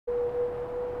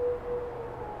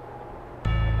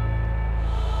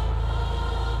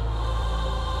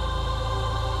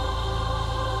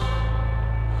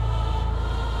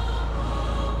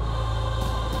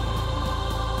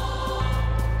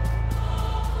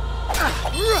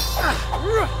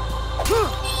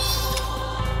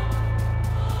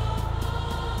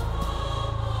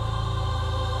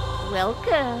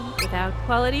Welcome. Without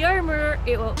quality armor,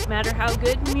 it won't matter how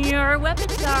good your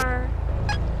weapons are.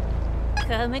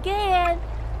 Come again.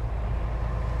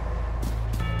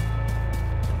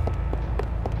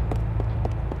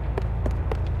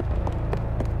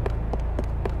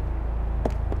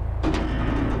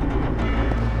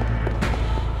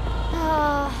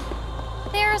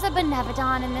 There's a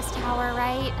Benevodon in this tower,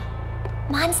 right?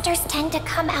 Monsters tend to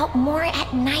come out more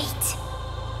at night.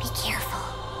 Be careful.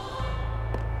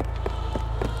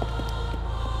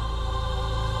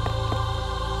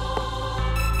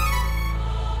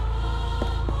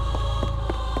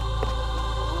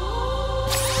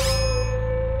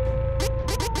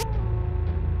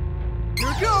 Here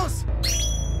it goes!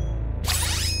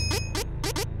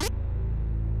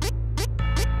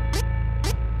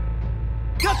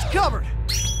 Got you covered!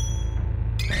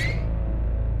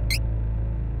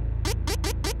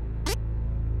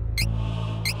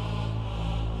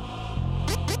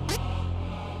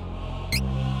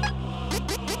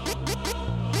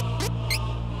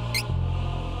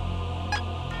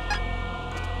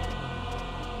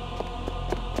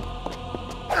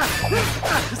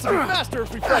 This will be faster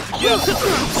if we fight together.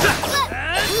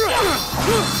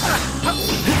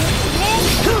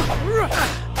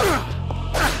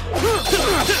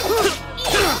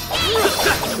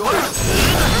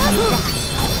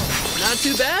 Not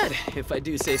too bad, if I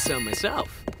do say so myself.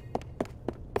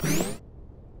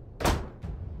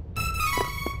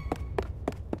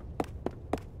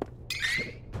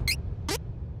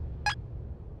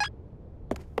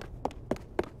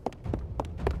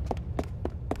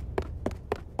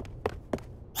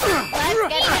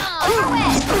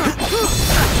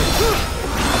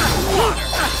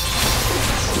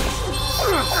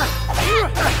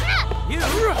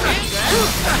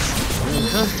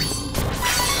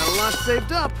 Got a lot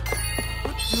saved up.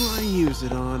 What do I use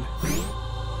it on?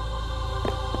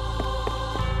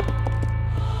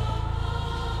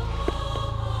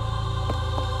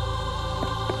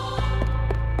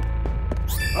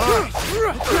 Alright,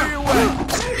 clear your way.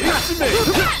 Leave to me.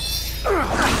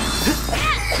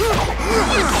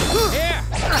 Here!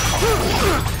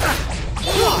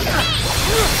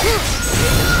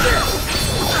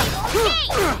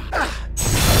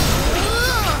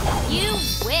 You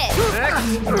win.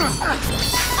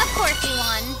 Of course you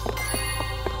won.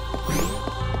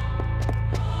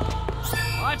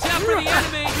 Watch out for the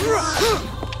enemy!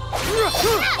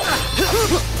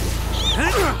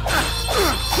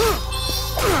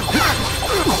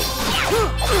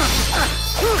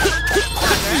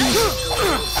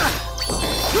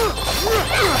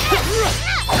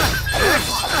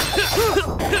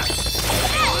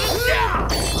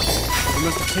 We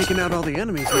must have taken out all the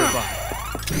enemies nearby.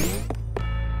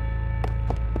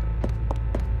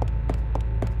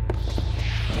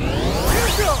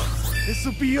 This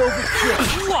will be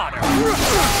overkill. Water!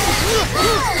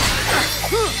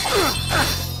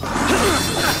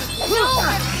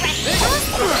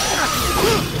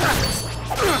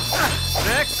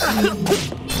 Next.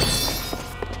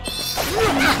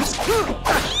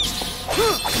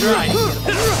 Right.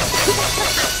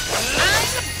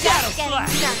 Just getting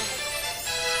started.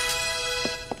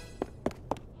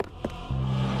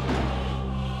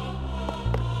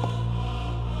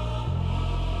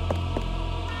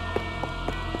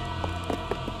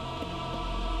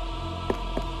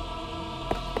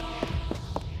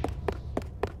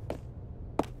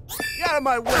 Get out of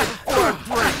my way before I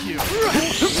break you.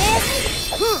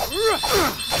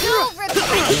 You'll regret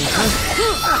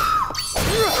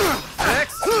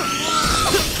Next.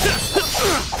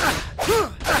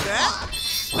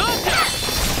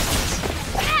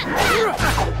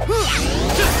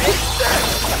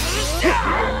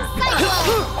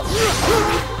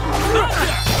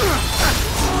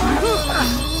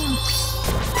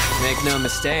 Make no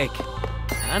mistake,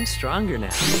 I'm stronger now.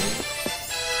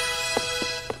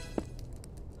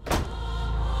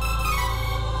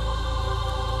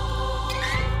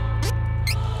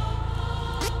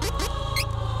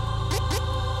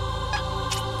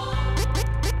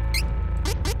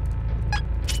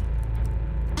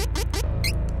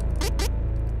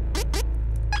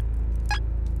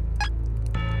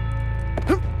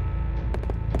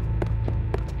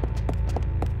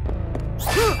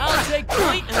 I'll take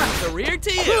point and leave the rear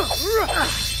to you.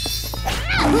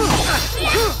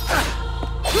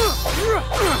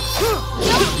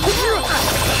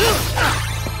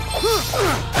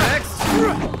 Next.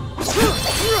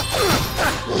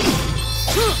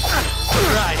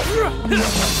 Right.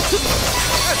 That's the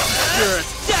spirit.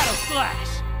 Shadow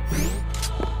Slash.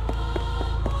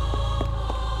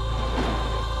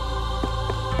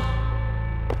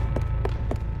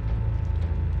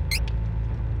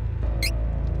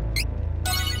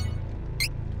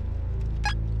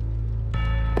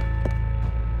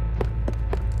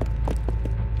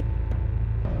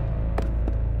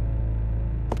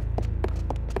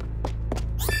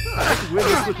 win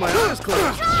this with my eyes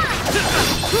closed.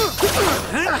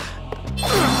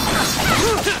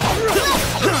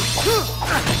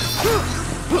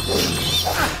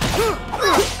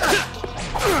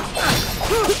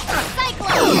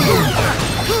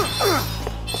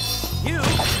 You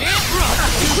can't run!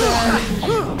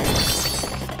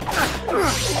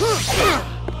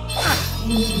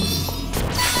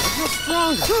 Feel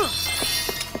stronger.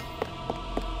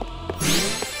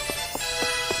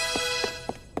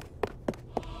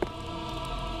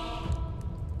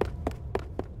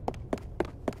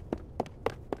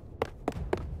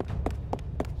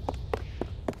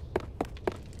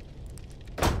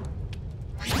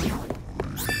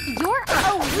 You're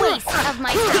a waste of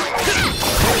my time.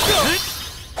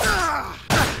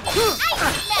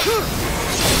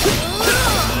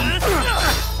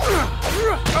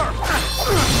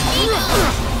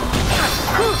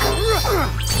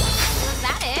 Was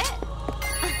that it?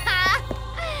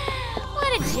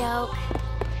 What a joke.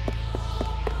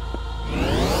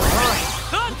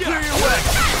 Clear your way.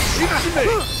 Leave it to me.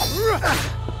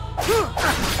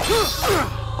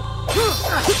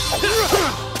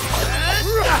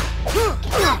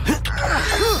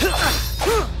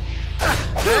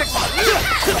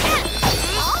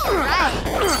 All right.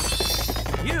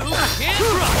 You can't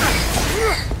run!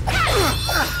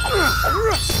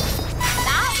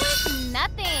 That was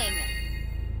nothing.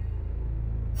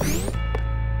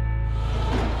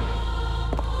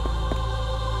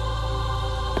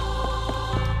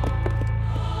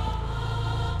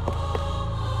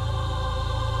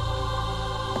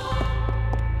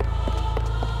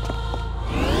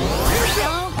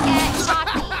 Don't get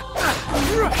cocky.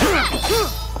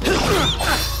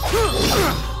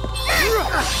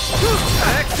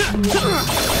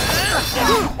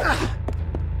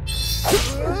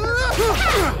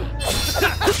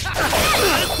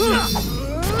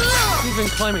 Even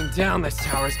climbing down this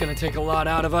tower is gonna take a lot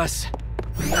out of us.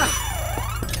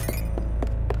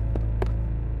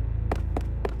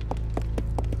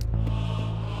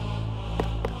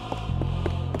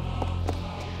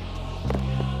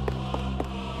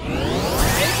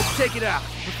 Take it out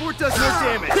before it does more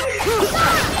damage.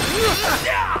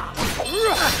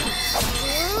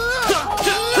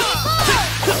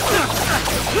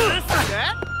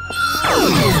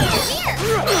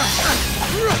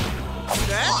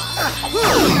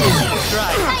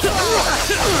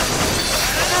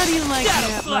 How do you like me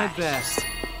at my best?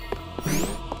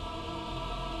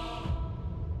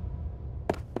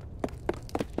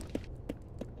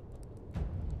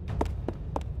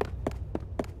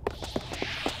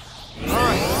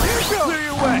 Clear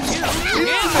your way.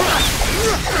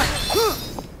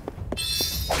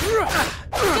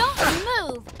 Don't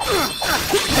move.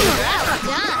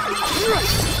 Well done.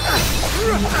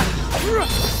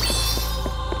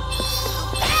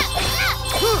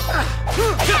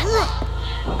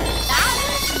 That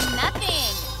was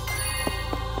nothing.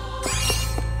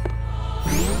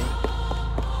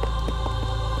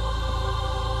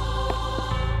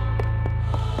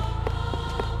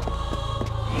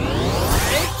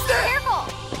 Careful.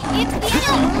 It's the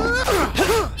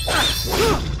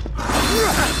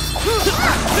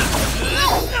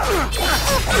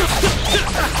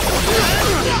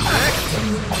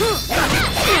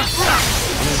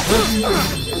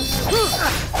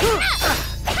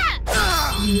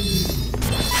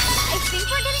I think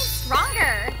we're getting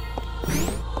stronger.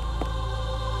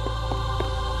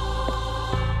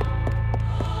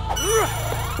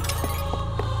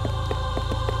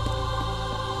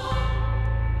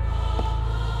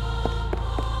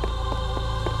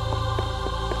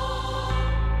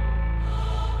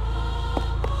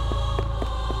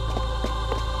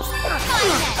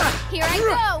 Here I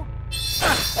go.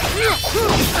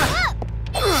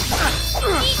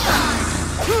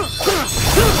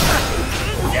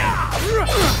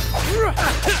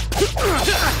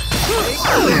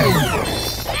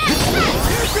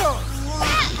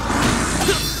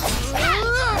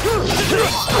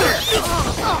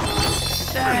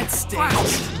 That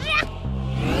stinks.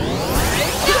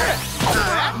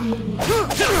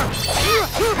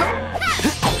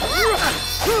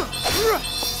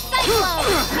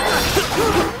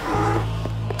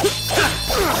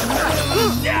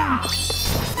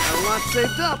 Got a lot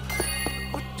saved up.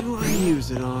 What do I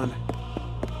use it on?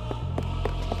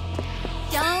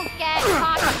 Don't get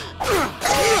cocky.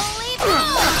 Leave me.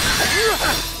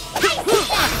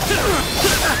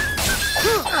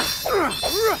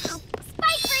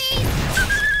 Spike freeze.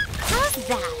 How's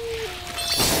that?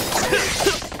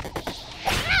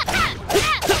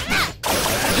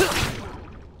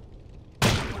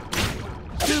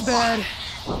 Too bad.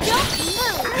 Don't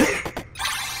move.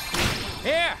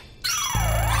 Here!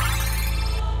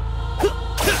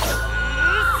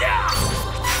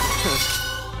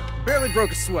 barely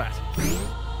broke a sweat.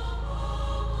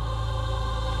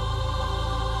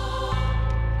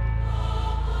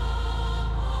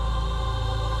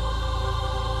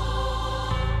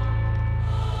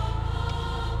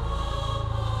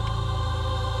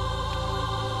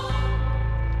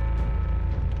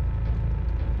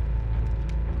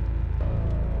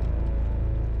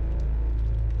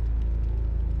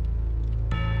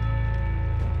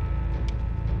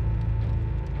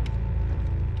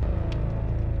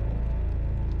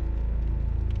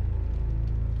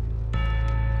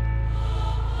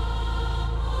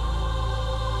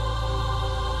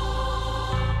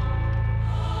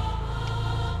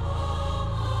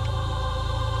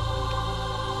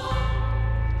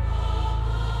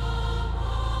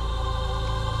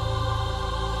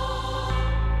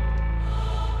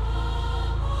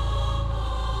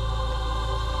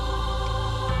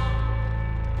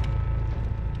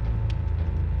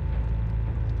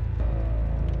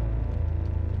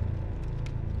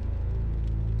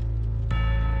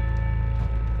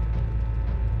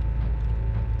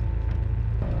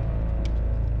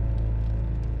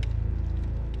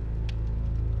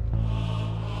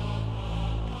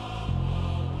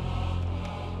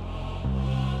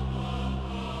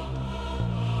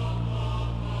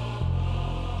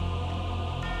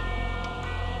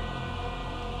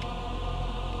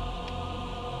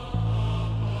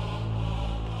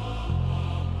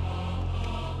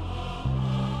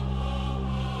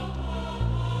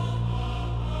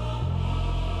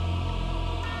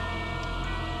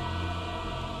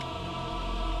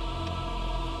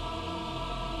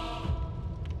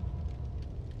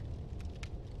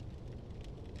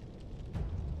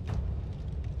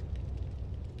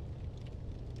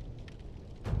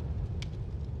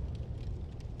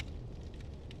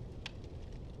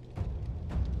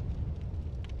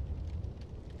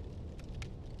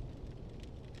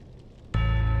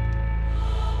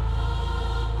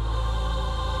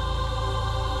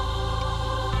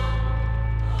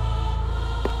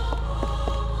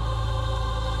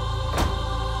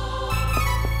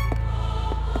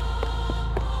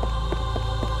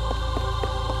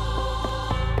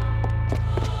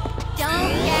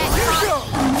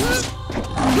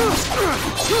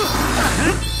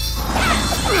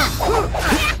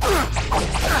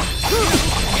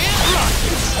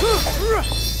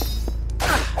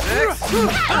 Ain't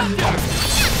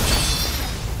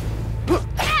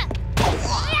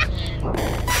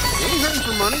hurting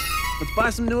for money. Let's buy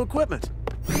some new equipment.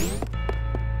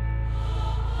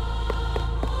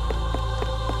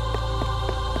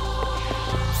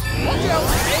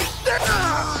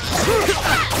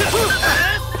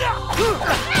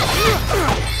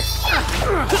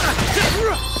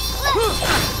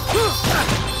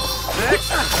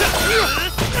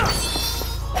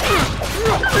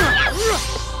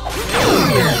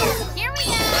 Here we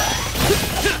go!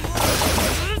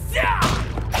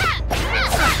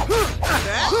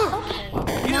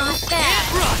 Not bad.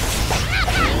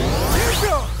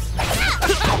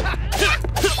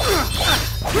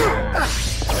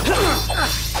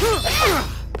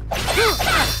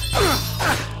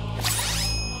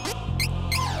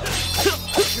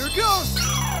 Here goes!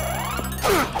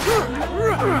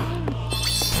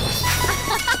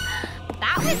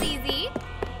 That was easy.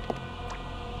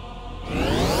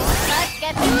 Let's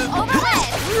get this over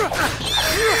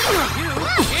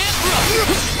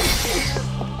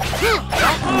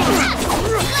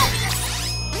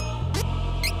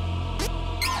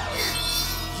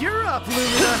You're up,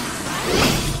 Lumina!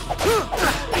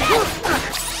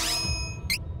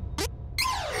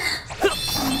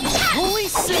 Holy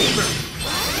saber!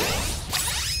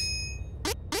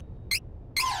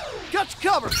 Got you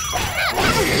covered!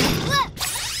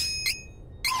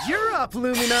 You're up,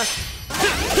 Lumina!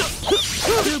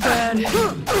 Too bad.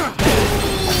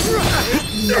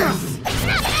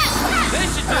 This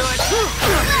should do it.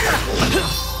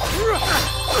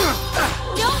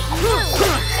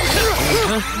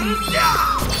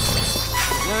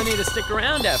 No need to stick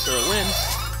around after a win.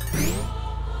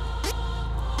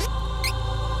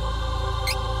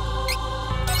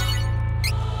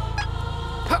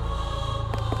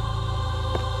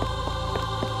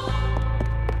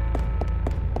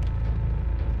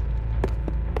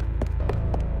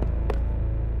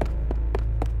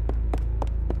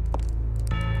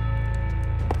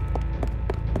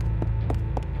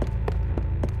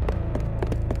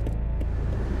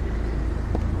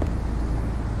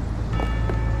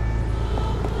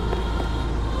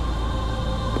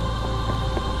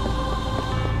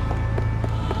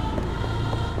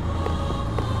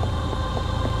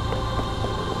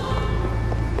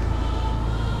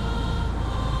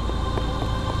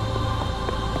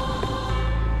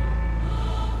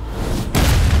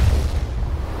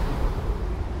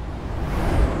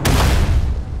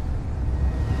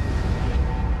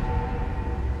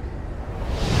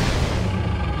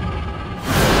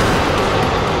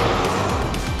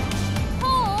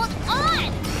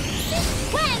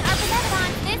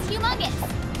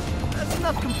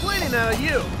 enough complaining out of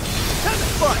you. Time to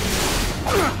fight.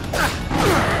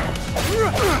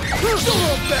 Don't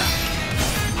hold back.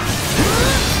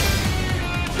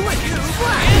 Let you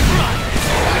fly.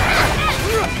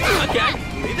 Okay,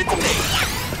 leave it to me.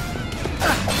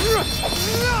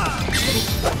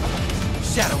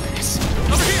 Shadow Menace.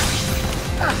 Over here.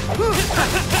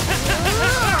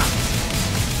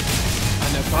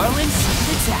 Another Garland's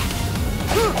attack.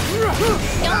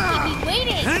 Don't keep me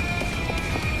waiting.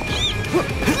 Look,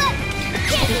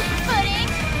 candy pudding.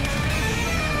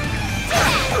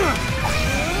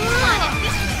 Come on, at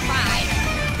least try.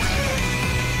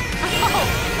 Oh,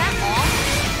 is that all?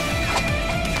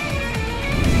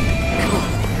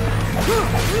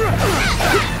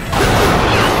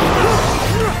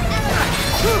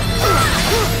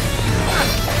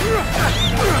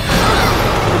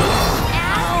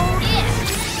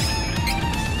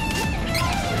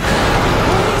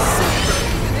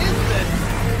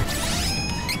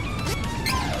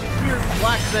 Weird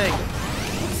black thing.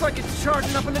 Looks like it's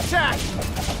charging up an attack.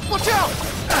 Watch out!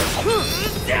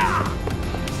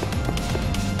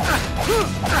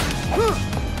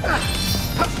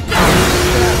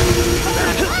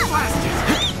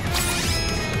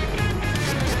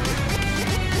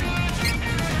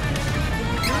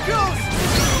 Here it goes!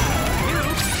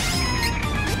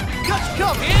 Cut your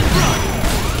cover! And run.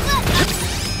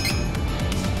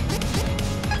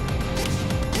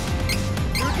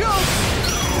 Here it goes!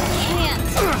 Can't.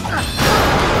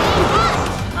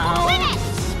 Finish!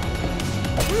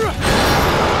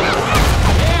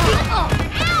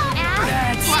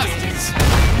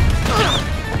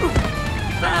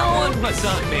 That one was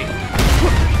on me.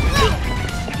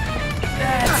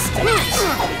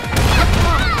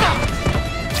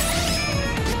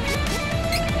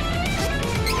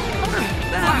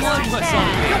 That one was on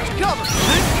me. Cut your cover!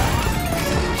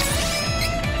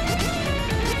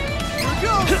 Here it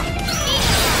goes!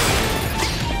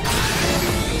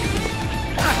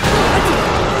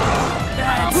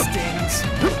 That stings.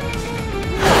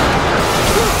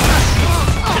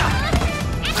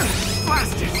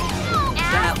 Blasted!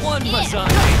 That one was on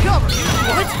me. Cover!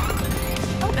 What?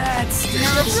 That stings.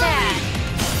 Not bad.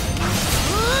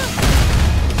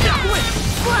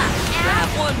 That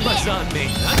one was on me.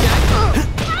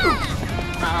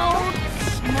 Oh,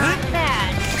 not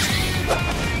bad.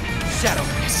 Shadow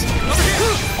Menace.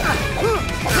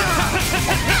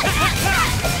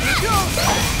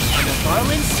 Another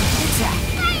Garland's attack.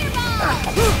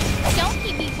 Fireball! Don't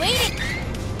keep me waiting.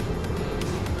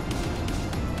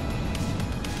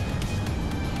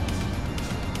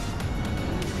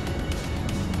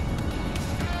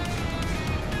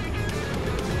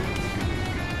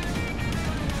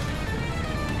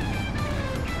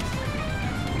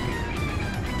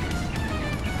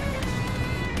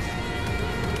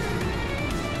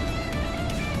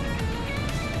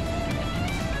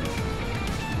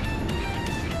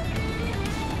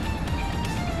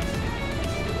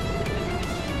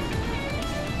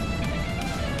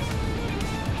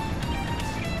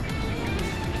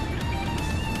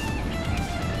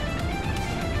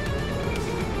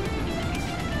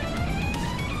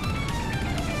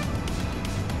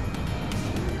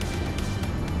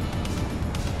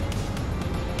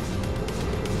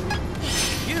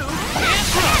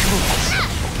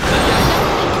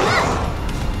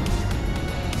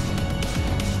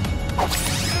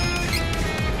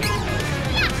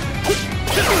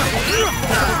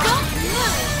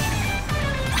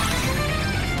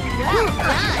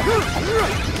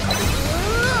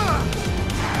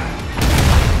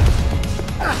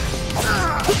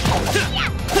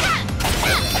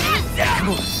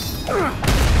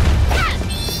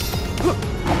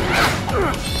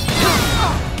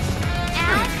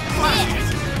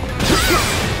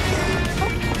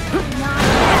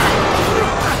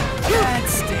 That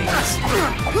stings.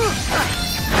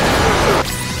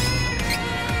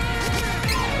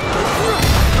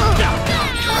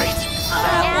 Great.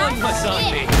 That one was on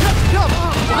me.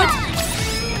 What?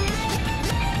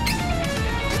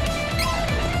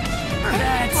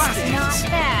 That stings. Not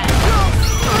bad.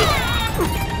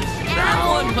 That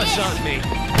one was on me.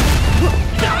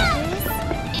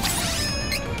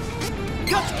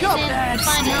 Cut your cover! That Not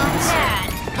stings. bad.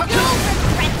 You'll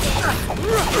regret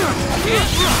it.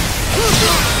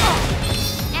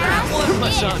 That one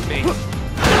was on me.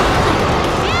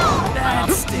 That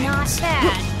Not stings.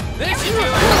 bad. This should do it.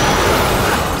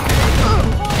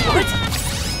 What?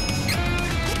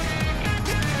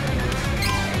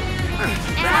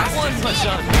 That one was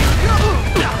on me.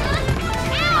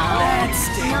 That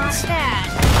stings. Not bad.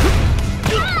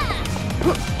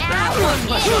 That one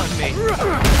was on me.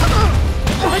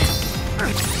 What?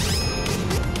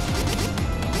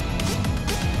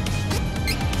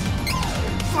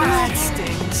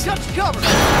 touch cover!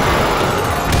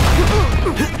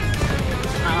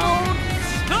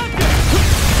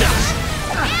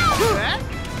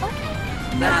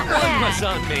 That one was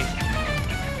on me.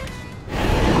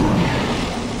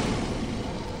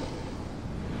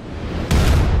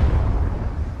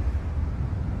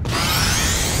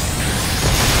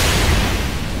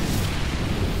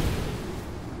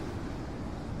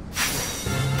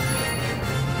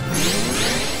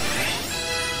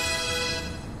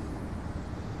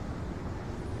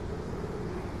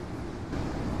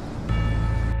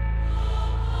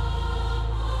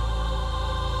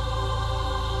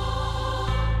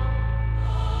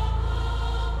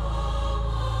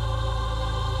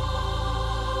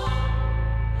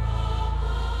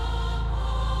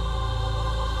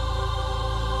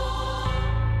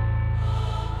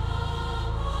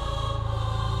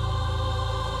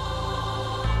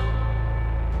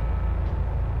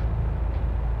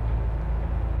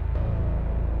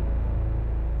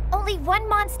 Only one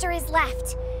monster is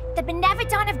left. The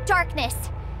Benevodon of Darkness.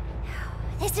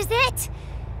 This is it!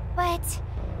 But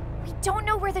we don't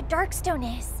know where the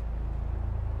Darkstone is.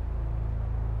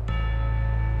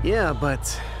 Yeah,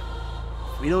 but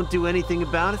if we don't do anything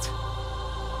about it,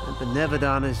 the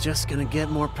Benevodon is just gonna get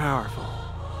more powerful.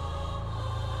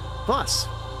 Plus,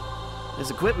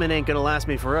 this equipment ain't gonna last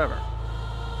me forever.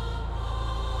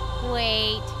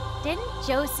 Wait, didn't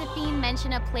Josephine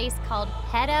mention a place called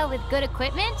PETA with good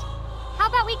equipment? How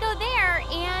about we go there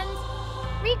and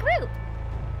regroup?